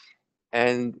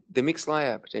 and the mixed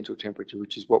layer potential temperature,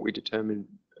 which is what we determined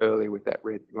earlier with that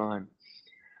red line.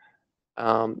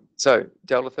 So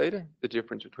delta theta, the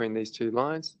difference between these two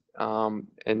lines,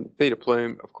 and theta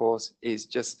plume, of course, is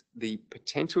just the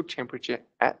potential temperature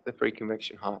at the free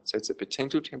convection height. So it's a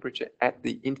potential temperature at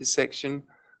the intersection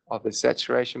of the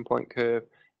saturation point curve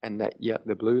and that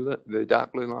the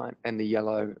dark blue line and the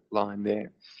yellow line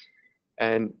there.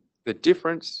 And the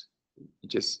difference, you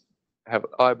just have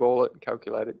eyeball it and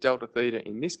calculate it. Delta theta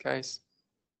in this case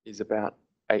is about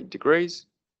 8 degrees.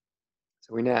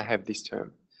 So we now have this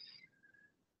term.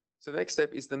 So the next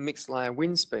step is the mixed layer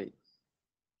wind speed.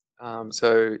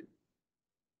 So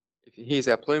here's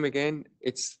our plume again.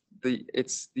 It's the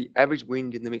average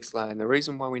wind in the mixed layer. And the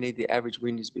reason why we need the average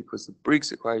wind is because the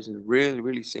Briggs equation is really,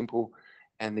 really simple,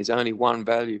 and there's only one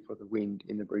value for the wind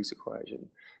in the Briggs equation.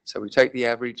 So we take the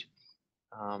average,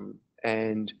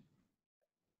 and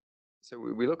So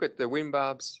we look at the wind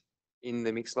barbs in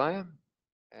the mixed layer,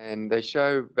 and they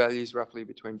show values roughly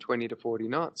between 20 to 40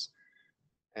 knots.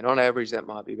 And on average, that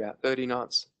might be about 30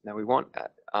 knots. Now we want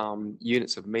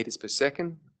units of meters per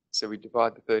second. So we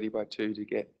divide the 30 by 2 to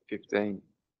get 15.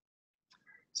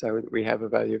 So we have a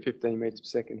value of 15 meters per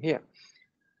second here.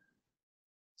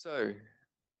 So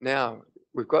now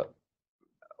we've got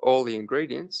all the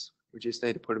ingredients. We just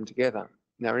need to put them together.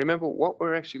 Now remember, what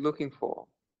we're actually looking for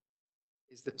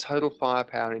is the total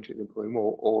firepower entering the plume,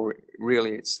 or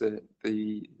really it's the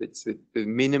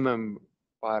minimum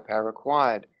firepower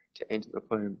required to enter the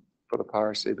plume for the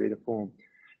PyroCb to form.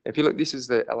 If you look, this is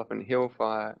the Elephant Hill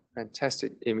fire.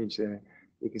 Fantastic image there.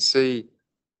 You can see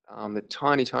the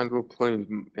tiny little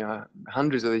plumes,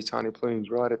 hundreds of these tiny plumes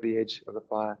right at the edge of the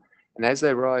fire. And as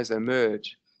they rise, they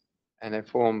merge and they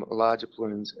form larger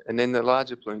plumes. And then the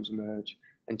larger plumes merge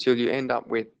until you end up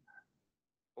with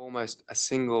almost a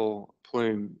single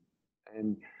plume.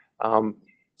 And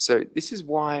so this is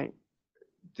why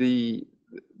the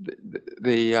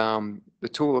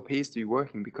tool appears to be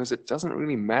working, because it doesn't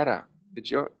really matter.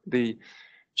 The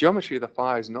geometry of the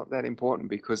fire is not that important,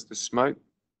 because the smoke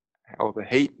or the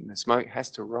heat and the smoke has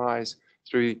to rise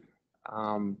through,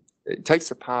 it takes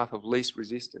the path of least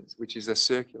resistance, which is a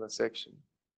circular section.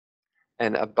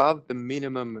 And above the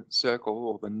minimum circle,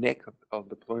 or the neck of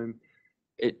the plume,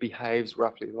 it behaves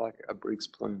roughly like a Briggs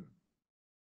plume.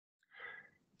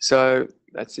 So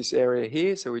that's this area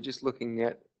here. So we're just looking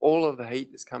at all of the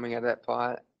heat that's coming out of that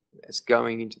fire that's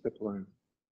going into the plume.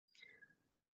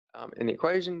 And the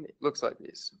equation looks like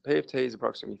this. PFT is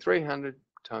approximately 300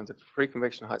 times the free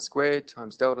convection height squared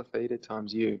times delta theta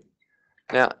times U.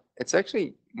 Now, it's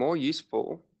actually more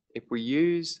useful if we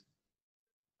use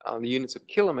the units of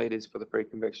kilometers for the free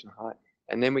convection height,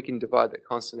 and then we can divide that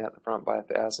constant out the front by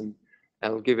 1,000, and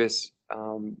it'll give us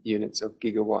units of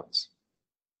gigawatts.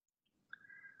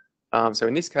 So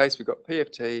in this case, we've got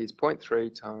PFT is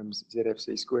 0.3 times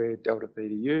ZFC squared delta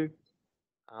theta U,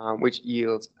 which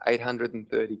yields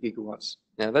 830 gigawatts.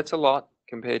 Now that's a lot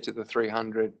compared to the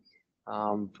 300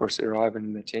 for Sir Ivan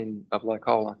and the 10 of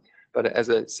Locola. But as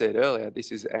I said earlier,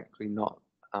 this is actually not,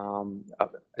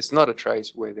 it's not a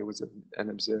trace where there was an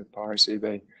observed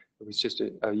PyroCb. It was just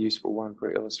a useful one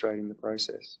for illustrating the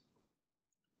process.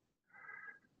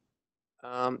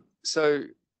 So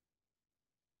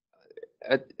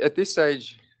at this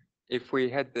stage, if we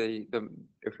had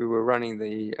if we were running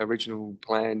the original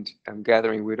planned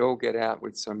gathering, we'd all get out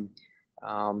with some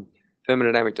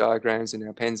thermodynamic diagrams in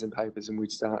our pens and papers, and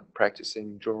we'd start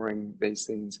practicing drawing these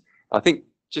things. I think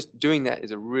just doing that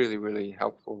is a really, really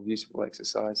helpful, useful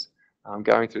exercise.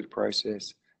 Going through the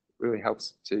process really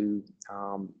helps to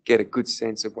get a good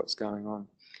sense of what's going on.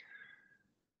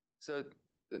 So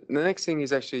the next thing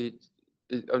is actually,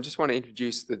 I just want to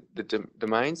introduce the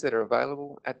domains that are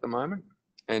available at the moment,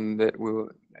 and that we'll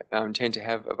intend to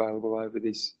have available over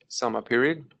this summer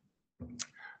period.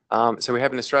 So we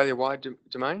have an Australia-wide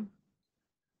domain.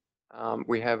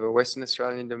 We have a Western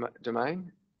Australian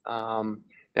domain.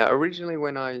 Now, originally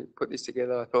when I put this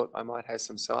together, I thought I might have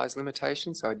some size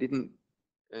limitations, so I didn't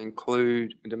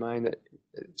include a domain that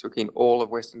took in all of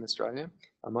Western Australia.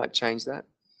 I might change that.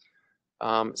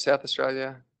 South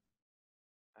Australia,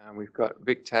 we've got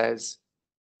Vic-Tas,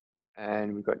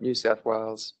 and we've got New South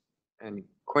Wales and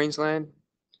Queensland.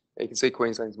 You can see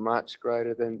Queensland's much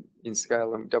greater than in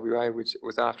scale than WA, which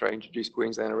was after I introduced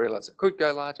Queensland. I realised it could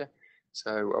go larger,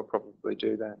 so I'll probably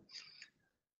do that.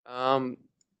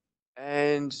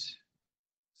 And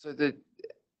so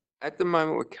at the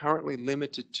moment, we're currently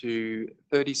limited to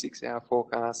 36-hour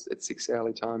forecasts at 6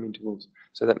 hourly time intervals.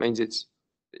 So that means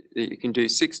you can do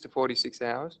 6 to 46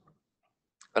 hours.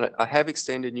 But I have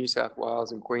extended New South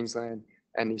Wales and Queensland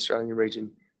and the Australian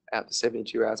region out to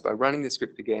 72 hours by running the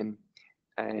script again,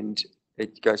 and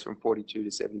it goes from 42 to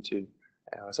 72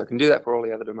 hours. So I can do that for all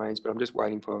the other domains, but I'm just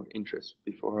waiting for interest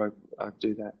before I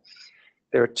do that.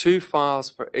 There are 2 files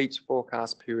for each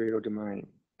forecast period or domain,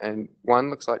 and one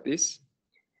looks like this.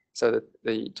 So that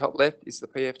the top left is the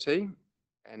PFT,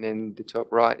 and then the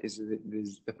top right is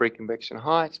the free convection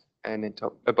height, and then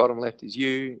bottom left is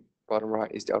U, bottom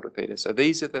right is delta theta. So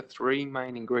these are the 3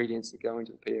 main ingredients that go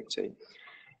into the PFT.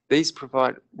 These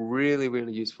provide really,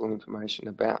 really useful information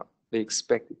about the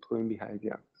expected plume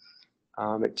behavior.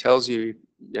 It tells you,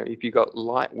 if you've got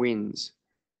light winds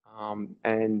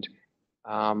and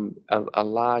a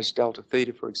large delta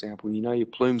theta, for example, your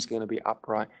plume's going to be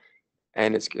upright,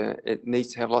 and it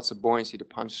needs to have lots of buoyancy to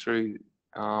punch through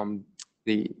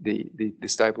the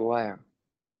stable layer.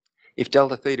 If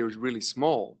delta theta is really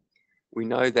small, we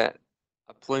know that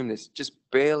a plume that's just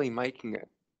barely making it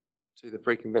to the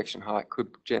free convection height could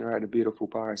generate a beautiful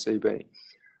PyroCb.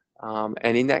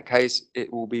 And in that case,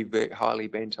 it will be very highly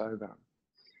bent over.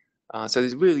 So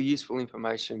there's really useful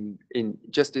information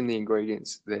just in the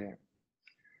ingredients there.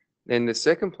 Then the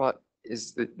second plot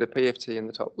is the PFT in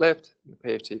the top left, the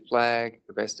PFT flag,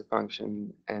 the Vesta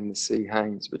function, and the C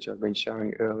Haynes, which I've been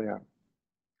showing earlier.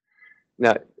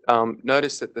 Now,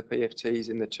 notice that the PFTs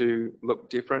in the two look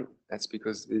different. That's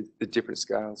because the different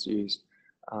scales used.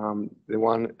 The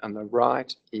one on the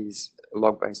right is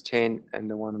log base 10, and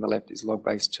the one on the left is log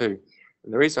base 2.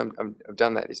 And the reason I've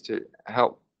done that is to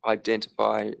help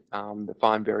identify the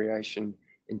fine variation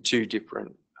in two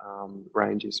different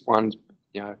ranges. One's,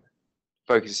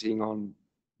 focusing on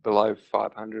below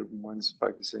 500, and one's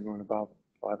focusing on above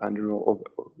 500 or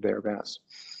thereabouts.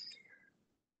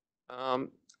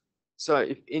 So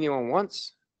if anyone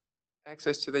wants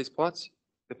access to these plots,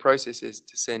 the process is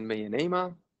to send me an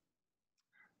email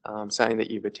saying that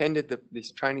you've attended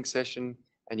this training session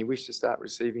and you wish to start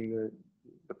receiving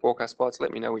the forecast plots.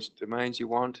 Let me know which domains you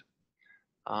want.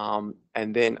 And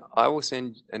then I will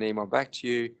send an email back to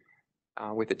you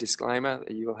with a disclaimer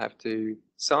that you will have to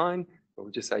sign. Or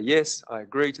just say, yes, I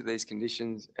agree to these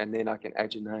conditions, and then I can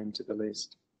add your name to the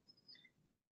list.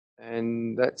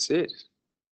 And that's it.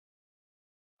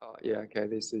 Oh, yeah, okay,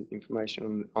 there's the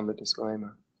information on the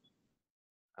disclaimer.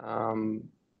 And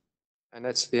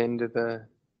that's the end of the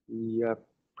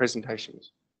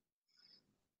presentations.